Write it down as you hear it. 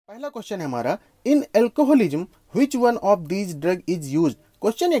पहला क्वेश्चन है हमारा, इन alcoholism which one of these drug is used.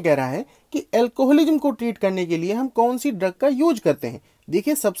 Question ये कह रहा है कि एल्कोहलिज्म को ट्रीट करने के लिए हम कौन सी ड्रग का यूज करते हैं।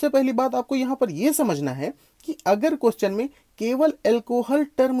 देखिए, सबसे पहली बात आपको यहाँ पर यह समझना है कि अगर क्वेश्चन में केवल एल्कोहल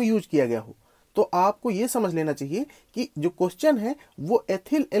टर्म यूज किया गया हो तो आपको यह समझ लेना चाहिए कि जो क्वेश्चन है वो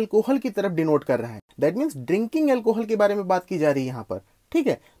एथिल एल्कोहल की तरफ डिनोट कर रहा है। दैट मीन्स ड्रिंकिंग एल्कोहल के बारे में बात की जा रही है यहाँ पर। ठीक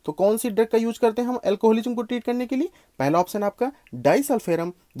है, तो कौन सी ड्रग का यूज करते हैं हम एल्कोहलिज्म को ट्रीट करने के लिए। पहला ऑप्शन आपका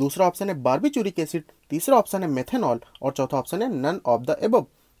डाइसल्फेरम, दूसरा ऑप्शन है बार्बिचूरिक एसिड, तीसरा ऑप्शन है मेथेनॉल और चौथा ऑप्शन है नन ऑफ द एबव।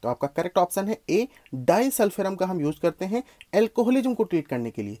 तो आपका करेक्ट ऑप्शन है ए, डाइसल्फेरम का हम यूज करते हैं एल्कोहलिज्म को ट्रीट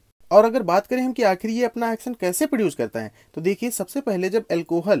करने के लिए। और अगर बात करें हम कि आखिर ये अपना एक्शन कैसे प्रोड्यूस करता है, तो देखिए, सबसे पहले जब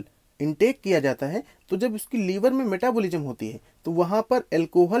एल्कोहल इनटेक किया जाता है तो जब इसकी लीवर में मेटाबॉलिज्म होती है तो वहां पर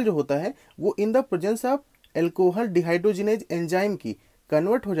एल्कोहल जो होता है वो in the presence of alcohol dehydrogenase enzyme की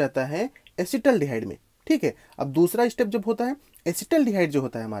कन्वर्ट हो जाता है एसिटल्डिहाइड में। ठीक है, अब दूसरा स्टेप जब होता है, एसिटल्डिहाइड जो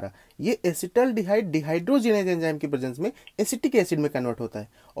होता है हमारा, ये एसिटल्डिहाइड डिहाइड्रोजिनेज एंजाइम की प्रेजेंस में एसिटिक एसिड में कन्वर्ट होता है।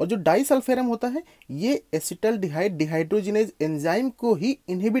 और जो डाइसल्फेरम होता है ये एसिटल्डिहाइड डिहाइड्रोजिनेज एंजाइम को ही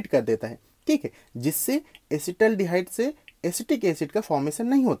इनहिबिट कर देता है। ठीक है, जिससे एसिटल्डिहाइड से एसिटिक एसिड का फॉर्मेशन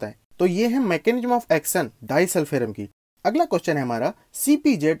नहीं होता है। तो ये है मैकेनिज्म ऑफ एक्शन डाइसल्फेरम की। अगला क्वेश्चन है हमारा,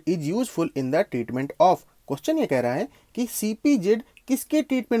 सीपीजेड is useful in the treatment of. Question ये कह रहा है कि सीपीजेड किसके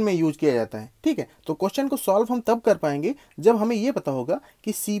ट्रीटमेंट में यूज किया जाता है। ठीक है, तो क्वेश्चन को सॉल्व हम तब कर पाएंगे जब हमें यह पता होगा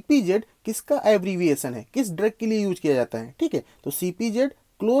कि सीपीजेड किसका एब्रीविएशन है, किस ड्रग के लिए यूज किया जाता है। ठीक है, तो सीपीजेड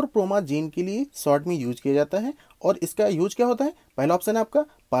क्लोरप्रोमाजीन के लिए शॉर्ट में यूज किया जाता है। और इसका यूज क्या होता है, पहला ऑप्शन है आपका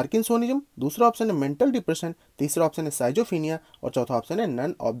पार्किंसोनिज्म, दूसरा ऑप्शन है मेंटल डिप्रेशन, तीसरा ऑप्शन है साइजोफीनिया और चौथा ऑप्शन है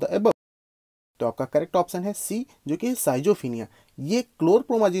नन ऑफ द एबव। तो आपका करेक्ट ऑप्शन है सी, जो कि साइजोफीनिया। ये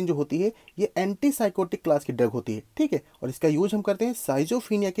क्लोरप्रोमाजीन जो होती है ये एंटीसाइकोटिक क्लास की ड्रग होती है। ठीक है, और इसका यूज हम करते हैं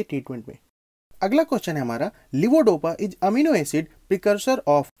साइजोफीनिया के ट्रीटमेंट में। अगला क्वेश्चन है हमारा, levodopa is amino acid precursor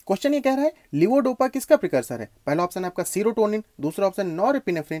of. Question ये कह रहा है लिवोडोपा किसका प्रिकर्सर है। पहला ऑप्शन है आपका सीरोटोनिन, दूसरा ऑप्शन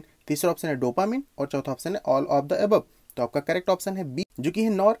नॉरएपिनेफ्रिन, तीसरा ऑप्शन है डोपामिन और चौथा ऑप्शन है ऑल ऑफ द अबव। तो आपका करेक्ट ऑप्शन है बी, जो कि है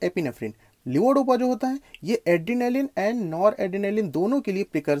नॉरएपिनेफ्रिन। लिवोडोपा जो होता है ये एड्रिनालिन एंड नॉर एड्रिनालिन दोनों के लिए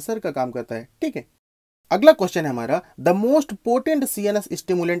प्रिकर्सर का काम करता है। ठीक है, अगला क्वेश्चन है हमारा, the most potent CNS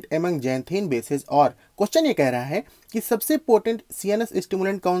stimulant among xanthine bases. और क्वेश्चन ये कह रहा है कि सबसे पोटेंट सीएनएस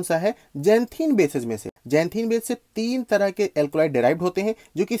स्टिमुलेंट कौन सा है जैंथीन बेसेस में से। जैंथीन बेस से 3 तरह के एल्कोलाइड डेराइव्ड होते हैं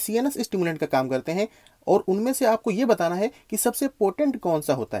जो कि सीएनएस स्टिमुलेंट का काम करते हैं और उनमें से आपको ये बताना है कि सबसे पोटेंट कौन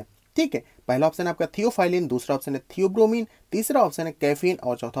सा होता है। ठीक है, पहला ऑप्शन है आपका थियोफाइलिन, दूसरा ऑप्शन है थियोब्रोमीन, तीसरा ऑप्शन है कैफीन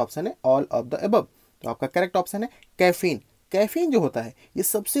और चौथा ऑप्शन है ऑल ऑफ द अबव। तो आपका करेक्ट ऑप्शन है कैफीन। कैफीन जो होता है ये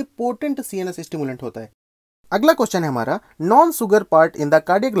सबसे पोटेंट सीएनएस स्टिमुलेंट होता है। अगला क्वेश्चन है हमारा, non sugar part in the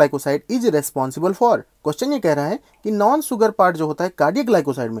cardiac glycoside is responsible for. Question ये कह रहा है कि नॉन सुगर पार्ट जो होता है कार्डियक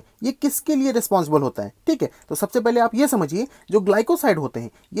ग्लाइकोसाइड में ये किसके लिए रेस्पॉन्सिबल होता है। ठीक है, तो सबसे पहले आप ये समझिए, जो ग्लाइकोसाइड होते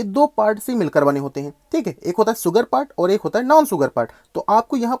हैं ये 2 पार्ट से मिलकर बने होते हैं। ठीक है, एक होता है सुगर पार्ट और एक होता है नॉन सुगर पार्ट। तो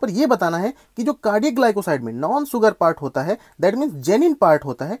आपको यहाँ पर यह बताना है कि जो कार्डियक ग्लाइकोसाइड में नॉन सुगर पार्ट होता है, दैट मीन्स जेनिन पार्ट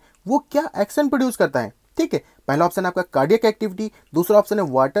होता है, वो क्या एक्शन प्रोड्यूस करता है। ठीक है, पहला ऑप्शन है आपका कार्डियक एक्टिविटी, दूसरा ऑप्शन है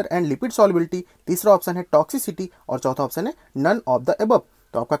वाटर एंड लिपिड सॉल्युबिलिटी, तीसरा ऑप्शन है टॉक्सिसिटी और चौथा ऑप्शन है नन ऑफ द अबव।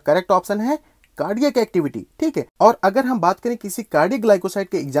 तो आपका करेक्ट ऑप्शन है कार्डियक एक्टिविटी। ठीक है, और अगर हम बात करें किसी कार्डियक ग्लाइकोसाइड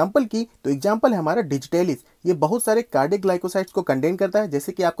के एग्जांपल की, तो एग्जांपल है हमारा डिजिटेलिस। ये बहुत सारे कार्डियक ग्लाइकोसाइड्स को कंटेन करता है,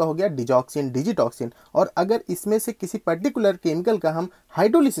 जैसे कि आपका हो गया डिजॉक्सिन, डिजिटॉक्सिन। और अगर इसमें से किसी पर्टिकुलर केमिकल का हम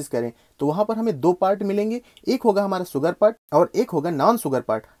हाइड्रोलिसिस करें तो वहां पर हमें 2 पार्ट मिलेंगे, एक होगा हमारा सुगर पार्ट और एक होगा नॉन सुगर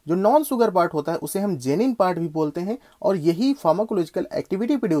पार्ट। जो नॉन सुगर पार्ट होता है उसे हम जेनिन पार्ट भी बोलते हैं और यही फार्माकोलॉजिकल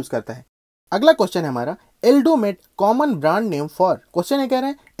एक्टिविटी प्रोड्यूस करता है। अगला क्वेश्चन है हमारा, एल्डोमेट common brand name for. Question ये कह रहा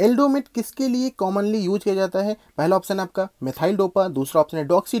है एल्डोमेट किसके लिए कॉमनली यूज किया जाता है। पहला ऑप्शन है आपका मिथाइल डोपा, दूसरा ऑप्शन है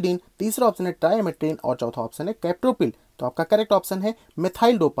डॉक्सीडीन, तीसरा ऑप्शन है ट्राइमेट्रिन और चौथा ऑप्शन है कैप्टोपिल। तो आपका करेक्ट ऑप्शन है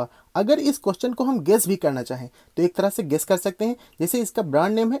मिथाइल डोपा। अगर इस क्वेश्चन को हम गेस भी करना चाहें तो एक तरह से गेस कर सकते हैं, जैसे इसका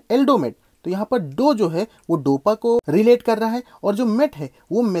ब्रांड नेम है एल्डोमेट, तो यहाँ पर डो जो है वो डोपा को रिलेट कर रहा है और जो मेट है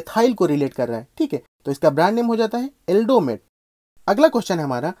वो मिथाइल को रिलेट कर रहा है। ठीक है, तो इसका ब्रांड नेम हो जाता है एल्डोमेट। अगला क्वेश्चन है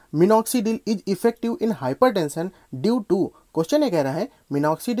हमारा, minoxidil is effective in hypertension due to. Question ये कह रहा है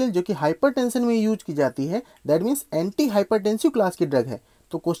मिनॉक्सिडिल जो कि हाइपरटेंशन में यूज की जाती है, that means anti hypertensive class की ड्रग है।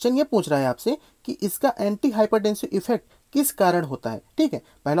 तो क्वेश्चन ये पूछ रहा है आपसे कि इसका एंटी हाइपरटेंसिव इफेक्ट किस कारण होता है। ठीक है,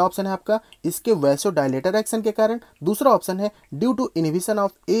 पहला ऑप्शन है आपका इसके वैसोडाइलेटर एक्शन के कारण, दूसरा ऑप्शन है due to inhibition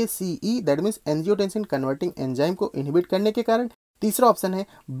of ACE that means angiotensin converting enzyme को इनहिबिट करने के कारण, तीसरा ऑप्शन है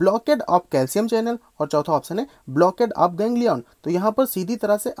ब्लॉकेड ऑफ कैल्शियम चैनल और चौथा ऑप्शन है ब्लॉकेड ऑफ गैंग्लियन। तो यहाँ पर सीधी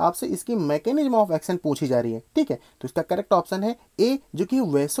तरह से आपसे इसकी मैकेनिज्म ऑफ एक्शन पूछी जा रही है। ठीक है, तो इसका करेक्ट ऑप्शन है ए, जो कि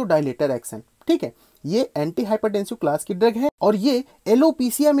वैसोडाइलेटर एक्शन। ठीक है, ये एंटी हाइपरटेंसिव क्लास की ड्रग है और ये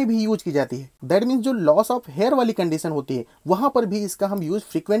एलोपीसिया में भी यूज की जाती है। दैट मीन्स जो लॉस ऑफ हेयर वाली कंडीशन होती है वहां पर भी इसका हम यूज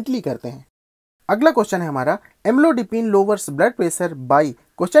फ्रीक्वेंटली करते हैं। अगला क्वेश्चन है हमारा, amlodipine louvers blood pressure by.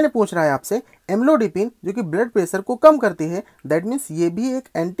 Question पूछ रहा है आपसे एम्लोडिपिन जो कि ब्लड प्रेशर को कम करती है, दैट मीन्स ये भी एक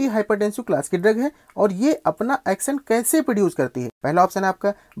एंटी हाइपरटेंसिव क्लास की ड्रग है और ये अपना एक्शन कैसे प्रोड्यूस करती है। पहला ऑप्शन है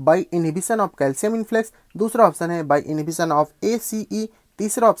आपका by inhibition of calcium influx, दूसरा ऑप्शन है बाई इनहिबिशन ऑफ ACE,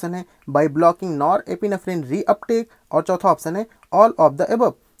 तीसरा ऑप्शन है by blocking nor epinephrine reuptake और चौथा ऑप्शन है ऑल ऑफ द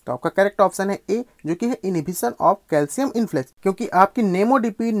अबव। तो आपका करेक्ट ऑप्शन है ए जो कि है इनहिबिशन ऑफ कैल्शियम इन्फ्लेक्स, क्योंकि आपकी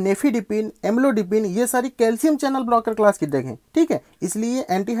नेमोडिपिन, नेफिडिपिन, एम्लोडिपिन ये सारी कैल्शियम चैनल ब्लॉकर क्लास की ड्रग हैं, ठीक है। इसलिए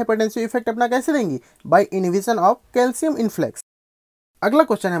एंटी हाइपरटेंसिव इफेक्ट अपना कैसे देंगी, bye inhibition of calcium influx. अगला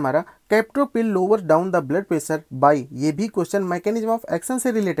क्वेश्चन है हमारा, कैप्टोपिल lower down the blood pressure by. ये भी क्वेश्चन मैकेनिज्म ऑफ एक्शन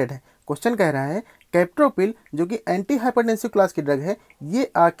से रिलेटेड है। क्वेश्चन कह रहा है कैप्टोपिल जो कि एंटी हाइपरटेंसिव क्लास की ड्रग है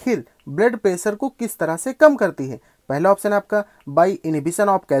ये आखिर ब्लड प्रेशर को किस तरह से कम करती है। पहला ऑप्शन है आपका by inhibition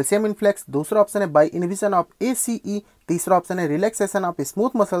of calcium influx, दूसरा ऑप्शन है बाई इनहिबिशन ऑफ ACE, तीसरा ऑप्शन है रिलैक्सेशन ऑफ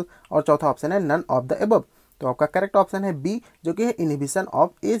स्मूथ मसल और चौथा ऑप्शन है नन ऑफ द अबव। तो आपका करेक्ट ऑप्शन है बी जो कि है इनहिबिशन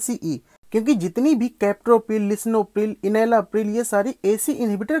ऑफ ACE, क्योंकि जितनी भी कैप्टोपिल, लिस्नोप्रिल, इनेलाप्रिल ये सारी AC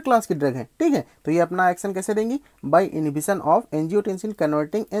इनहिबिटर क्लास की ड्रग है, ठीक है। तो ये अपना एक्शन कैसे देंगी, by inhibition of angiotensin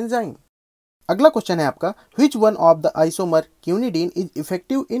converting enzyme. अगला क्वेश्चन है आपका, which one of the isomer quinidine is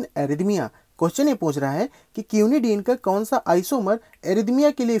effective in arrhythmia. Question ये पूछ रहा है कि क्विनिडीन का कौन सा आइसोमर एरिथमिया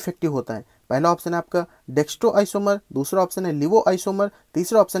के लिए इफेक्टिव होता है। पहला ऑप्शन है आपका डेक्स्ट्रो आइसोमर, दूसरा ऑप्शन है लिवो आइसोमर,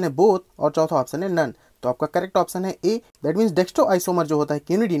 तीसरा ऑप्शन है बोथ और चौथा ऑप्शन है नन। तो आपका करेक्ट ऑप्शन है ए, दैट मीन्स डेक्स्ट्रो आइसोमर जो होता है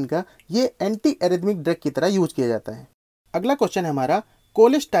क्विनिडीन का ये एंटी एरिथमिक ड्रग की तरह यूज किया जाता है। अगला क्वेश्चन है हमारा,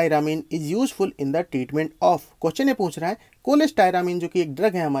 कोलेस्टाइरामिन is useful in the treatment of. Question ये पूछ रहा है कोलेस्टाइरामिन जो कि एक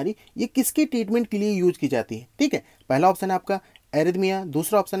ड्रग है हमारी ये किसकी ट्रीटमेंट के लिए यूज की जाती है, ठीक है। पहला ऑप्शन है आपका एरिथमिया,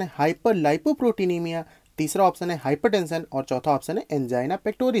 दूसरा ऑप्शन है हाइपर लाइपोप्रोटीनीमिया, तीसरा ऑप्शन है हाइपरटेंशन और चौथा ऑप्शन है एंजाइना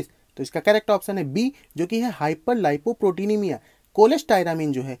पेक्टोरिस। तो इसका करेक्ट ऑप्शन है बी जो कि है हाइपर लाइपोप्रोटीनीमिया।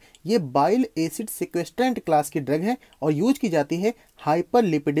 कोलेस्टाइरामिन जो है ये बाइल एसिड सिक्वेस्ट्रेंट क्लास की ड्रग है और यूज की जाती है हाइपर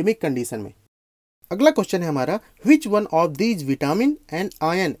लिपिडेमिक कंडीशन में। अगला क्वेश्चन है हमारा, which one of these vitamin and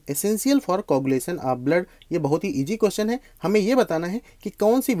ion essential for coagulation of blood. ये बहुत ही इजी क्वेश्चन है, हमें ये बताना है कि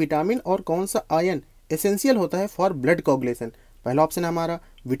कौन सी विटामिन और कौन सा आयन एसेंशियल होता है फॉर ब्लड कोगुलेशन। पहला ऑप्शन है हमारा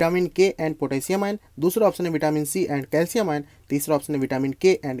विटामिन के एंड पोटेशियम आयन, दूसरा ऑप्शन है vitamin C and calcium ion, तीसरा ऑप्शन है विटामिन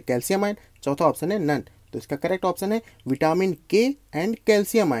के एंड कैल्शियम आयन, चौथा ऑप्शन है नन। तो इसका करेक्ट ऑप्शन है विटामिन के एंड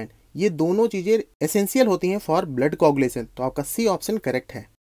कैल्शियम आयन, ये दोनों चीजें एसेंशियल होती हैं फॉर ब्लड कोगुलेशन। तो आपका सी ऑप्शन करेक्ट है।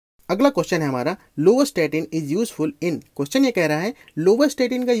 अगला क्वेश्चन है हमारा, लोवेस्टेटिन इज यूजफुल इन। क्वेश्चन ये कह रहा है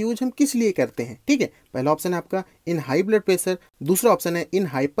लोवेस्टेटिन का यूज हम किस लिए करते हैं, ठीक है। पहला ऑप्शन है आपका इन हाई ब्लड प्रेशर, दूसरा ऑप्शन है इन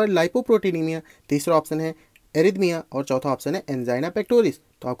हाइपर लाइपोप्रोटीनीमिया, तीसरा ऑप्शन है एरिथमिया और चौथा ऑप्शन है एंजाइना पेक्टोरिस।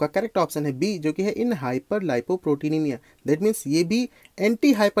 तो आपका करेक्ट ऑप्शन है बी जो कि है इन हाइपर लाइपोप्रोटीनीमिया, दैट मीन्स ये भी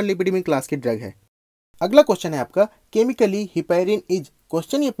एंटी हाइपरलिपिडेमिक क्लास की ड्रग है। अगला क्वेश्चन है आपका, केमिकली हिपैरिन इज।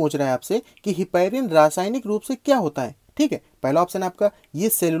 क्वेश्चन ये पूछ रहा है आपसे कि हिपैरिन रासायनिक रूप से क्या होता है, ठीक है। पहला ऑप्शन आपका ये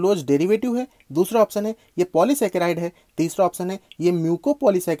सेलुलोज डेरिवेटिव है, दूसरा ऑप्शन है ये पॉलीसैकेराइड है, तीसरा ऑप्शन है ये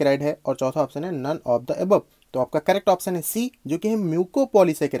म्यूकोपॉलीसैकेराइड है और चौथा ऑप्शन है नन ऑफ द अबव। तो आपका करेक्ट ऑप्शन है सी जो कि है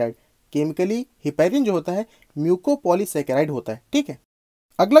म्यूकोपॉलीसैकेराइड। केमिकली हिपैरिन जो होता है म्यूकोपॉलीसैकेराइड होता है, ठीक है।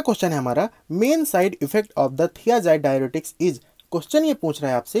 अगला क्वेश्चन है हमारा, main side effect of the thiazide diuretics is. Question ये पूछ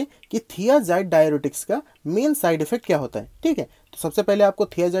रहा है आपसे कि थियाजाइड डायरेटिक्स का मेन साइड इफेक्ट क्या होता है, ठीक है। तो सबसे पहले आपको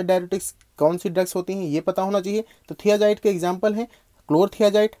थियाजाइड डायरेटिक्स कौन सी ड्रग्स होती हैं ये पता होना चाहिए। तो थियाजाइड के एग्जांपल हैं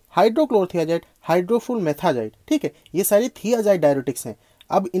क्लोरथियाजाइड, हाइड्रोक्लोरथियाजाइड, हाइड्रोफुल मेथाजाइड, ठीक है। ये सारी थियाजाइड डायरेटिक्स हैं।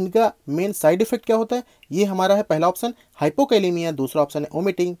 अब इनका मेन साइड इफेक्ट क्या होता है, ये हमारा है पहला ऑप्शन हाइपोकैलेमिया, दूसरा ऑप्शन है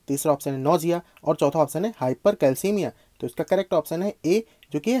ओमिटिंग, तीसरा ऑप्शन है नोजिया और चौथा ऑप्शन है हाइपर कैल्सीमिया। तो इसका करेक्ट ऑप्शन है ए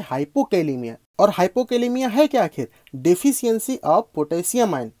जो कि है हाइपोकैलेमिया। और हाइपोकैलेमिया है क्या आखिर, डेफिशिएंसी ऑफ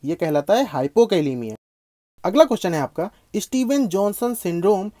पोटेशियम आयन, ये कहलाता है हाइपोकैलेमिया। अगला क्वेश्चन है आपका, Steven Johnson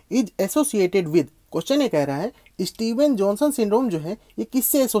syndrome is associated with. Question ये कह रहा है स्टीवन जॉनसन सिंड्रोम जो है ये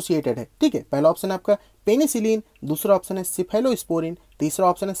किससे एसोसिएटेड है, ठीक है। पहला ऑप्शन है आपका पेनिसिलिन, दूसरा ऑप्शन है सिफेलोस्पोरिन, तीसरा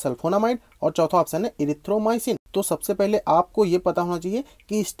ऑप्शन है सल्फोनामाइड और चौथा ऑप्शन है इरिथ्रोमाइसिन। तो सबसे पहले आपको ये पता होना चाहिए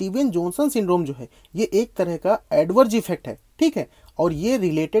कि स्टीवन जॉनसन सिंड्रोम जो है ये एक तरह का एडवर्स इफेक्ट है, ठीक है। और ये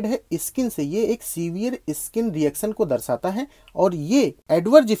रिलेटेड है स्किन से, ये एक सीवियर स्किन रिएक्शन को दर्शाता है और ये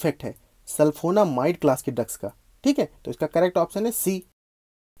एडवर्स इफेक्ट है सल्फोनामाइड क्लास के ड्रग्स का, ठीक है। तो इसका करेक्ट ऑप्शन है सी।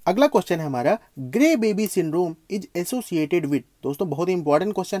 अगला क्वेश्चन है हमारा, grey baby syndrome is associated with. दोस्तों बहुत ही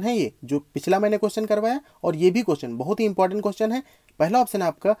इंपॉर्टेंट क्वेश्चन है ये, जो पिछला मैंने क्वेश्चन करवाया और ये भी क्वेश्चन बहुत ही इंपॉर्टेंट क्वेश्चन है। पहला ऑप्शन है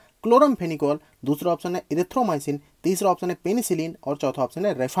आपका क्लोरमफेनिकोल, दूसरा ऑप्शन है इरिथ्रोमाइसिन, तीसरा ऑप्शन है पेनिसिलिन और चौथा ऑप्शन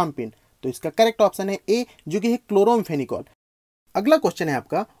है रेफाम्पिन। तो इसका करेक्ट ऑप्शन है ए जो कि है क्लोरमफेनिकोल। अगला क्वेश्चन है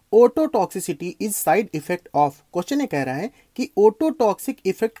आपका, ototoxicity is side effect of. Question ये कह रहा है कि ओटोटॉक्सिक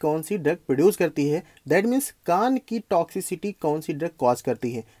इफेक्ट कौन सी ड्रग प्रोड्यूस करती है, दैट मीन्स कान की टॉक्सिसिटी कौन सी ड्रग कॉज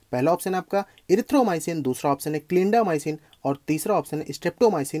करती है। पहला ऑप्शन है आपका इरिथ्रोमाइसिन, दूसरा ऑप्शन है क्लिंडामाइसिन और तीसरा ऑप्शन है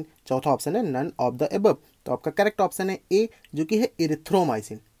स्ट्रेप्टोमाइसिन, चौथा ऑप्शन है नन ऑफ द अबव। तो आपका करेक्ट ऑप्शन है ए, जो कि है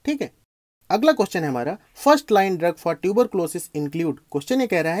इरिथ्रोमाइसिन। ठीक है, अगला क्वेश्चन है हमारा first line drug for tuberculosis include. Question ये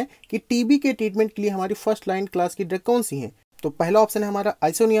कह रहा है कि टीबी के ट्रीटमेंट के लिए हमारी फर्स्ट लाइन क्लास की ड्रग कौन सी है। तो पहला ऑप्शन है हमारा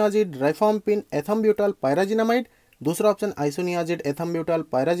आइसोनियाजिड, राइफाम्पिन, एथम्ब्यूटाल, पायराजिनामाइड, दूसरा ऑप्शन आइसोनियाजिड, एथम्ब्यूटाल,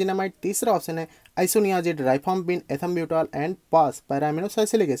 पायराजिनामाइड, तीसरा ऑप्शन है आइसोनियाजिड, राइफाम्पिन, एथम्ब्यूटाल एंड पास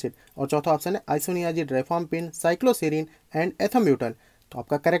पैरामिनोसाइक्लिक एसिड और चौथा ऑप्शन है आइसोनियाजिड, राइफाम्पिन, साइक्लोसेरिन एंड एथम्ब्यूटाल। तो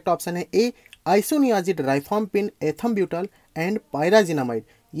आपका करेक्ट ऑप्शन है ए, आइसोनियाजिड, राइफाम्पिन, एथम्ब्यूटाल एंड पायराजिनामाइड।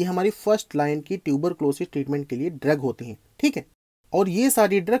 ये हमारी फर्स्ट लाइन की ट्यूबरकुलोसिस ट्रीटमेंट के लिए ड्रग होती हैं। ठीक है, और ये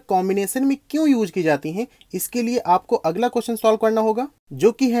सारी ड्रग कॉम्बिनेशन में क्यों यूज की जाती हैं, इसके लिए आपको अगला क्वेश्चन सॉल्व करना होगा,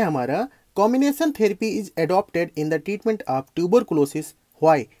 जो कि है हमारा combination therapy is adopted in the treatment of tuberculosis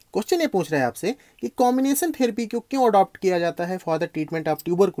why. Question ये पूछ रहा है आपसे कि कॉम्बिनेशन थेरेपी को क्यों अडॉप्ट किया जाता है for the treatment of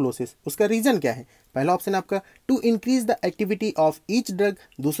tuberculosis, उसका रीजन क्या है। पहला ऑप्शन आपका to increase the activity of each drug,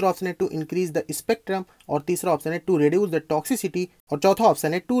 दूसरा ऑप्शन है टू इंक्रीज द स्पेक्ट्रम और तीसरा ऑप्शन है टू रिड्यूस द टॉक्सिसिटी और चौथा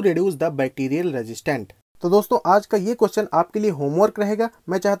ऑप्शन है to reduce the bacterial resistant. तो दोस्तों आज का ये क्वेश्चन आपके लिए होमवर्क रहेगा।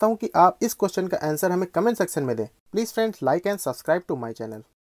 मैं चाहता हूं कि आप इस क्वेश्चन का आंसर हमें कमेंट सेक्शन में दें। Please friends, like and subscribe to my channel.